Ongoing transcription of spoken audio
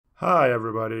Hi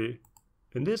everybody!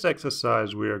 In this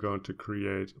exercise we are going to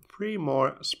create 3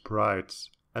 more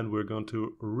sprites and we're going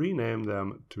to rename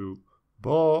them to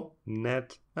ball,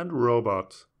 net and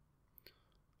robot.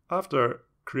 After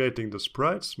creating the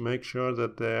sprites, make sure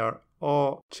that they are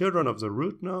all children of the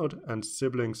root node and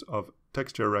siblings of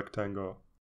texture rectangle.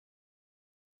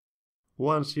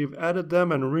 Once you've added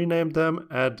them and renamed them,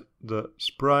 add the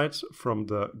sprites from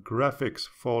the graphics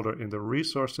folder in the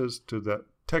resources to the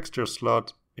texture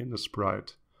slot in the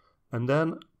sprite, and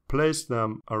then place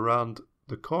them around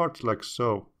the chord like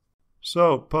so.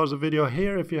 So pause the video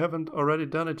here if you haven't already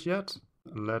done it yet.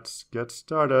 Let's get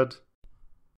started.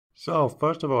 So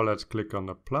first of all, let's click on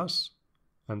the plus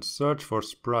and search for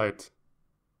sprite.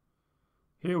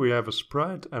 Here we have a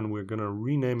sprite and we're gonna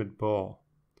rename it ball.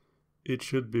 It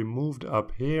should be moved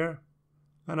up here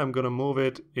and I'm gonna move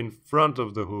it in front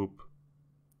of the hoop.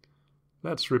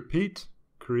 Let's repeat,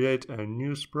 create a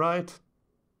new sprite.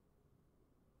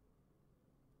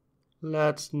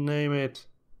 Let's name it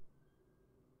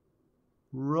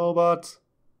robot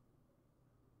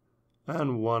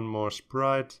and one more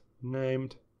sprite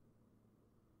named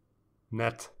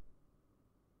net.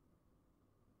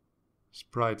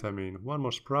 One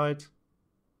more sprite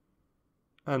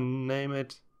and name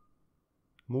it,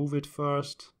 move it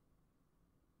first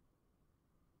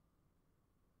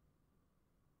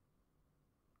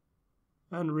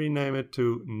and rename it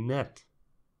to net.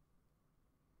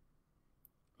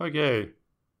 Okay,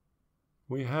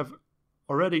 we have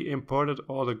already imported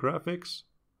all the graphics.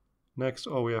 Next,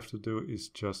 all we have to do is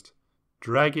just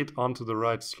drag it onto the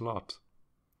right slot.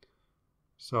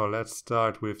 So let's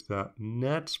start with the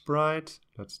net sprite.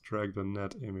 Let's drag the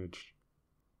net image.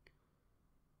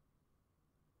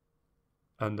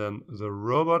 And then the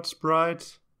robot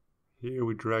sprite. Here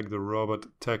we drag the robot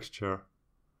texture.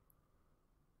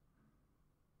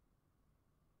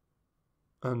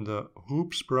 And the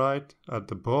hoop sprite at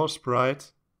the ball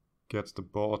sprite gets the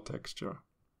ball texture.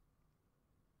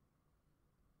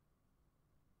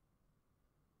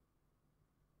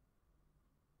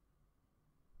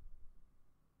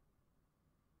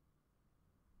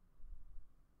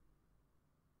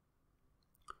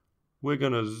 We're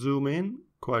gonna zoom in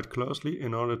quite closely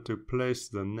in order to place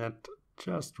the net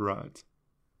just right.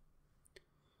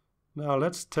 Now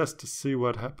let's test to see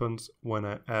what happens when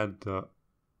I add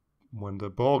when the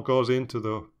ball goes into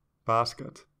the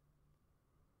basket.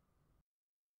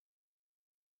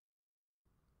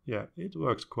 Yeah, it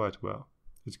works quite well.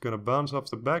 It's going to bounce off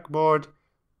the backboard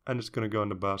and it's going to go in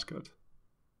the basket.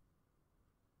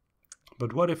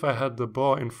 But what if I had the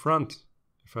ball in front?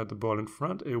 If I had the ball in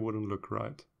front, it wouldn't look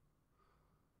right.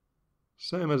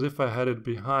 Same as if I had it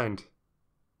behind.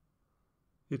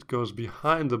 It goes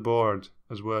behind the board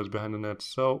as well as behind the net.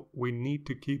 So we need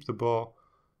to keep the ball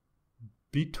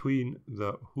between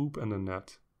the hoop and the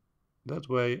net. That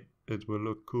way it will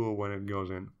look cool when it goes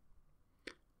in.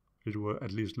 It will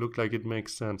at least look like it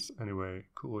makes sense. Anyway,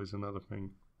 cool is another thing.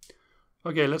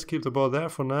 Okay, let's keep the ball there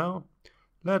for now.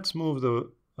 Let's move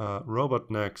the robot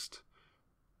next.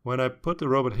 When I put the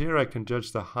robot here, I can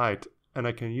judge the height and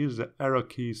I can use the arrow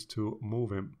keys to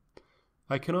move him.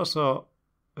 I can also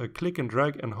click and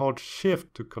drag and hold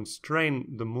shift to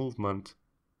constrain the movement.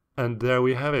 And there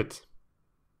we have it.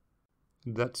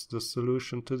 That's the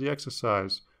solution to the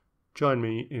exercise. Join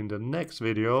me in the next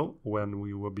video when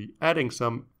we will be adding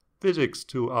some physics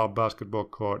to our basketball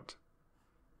court.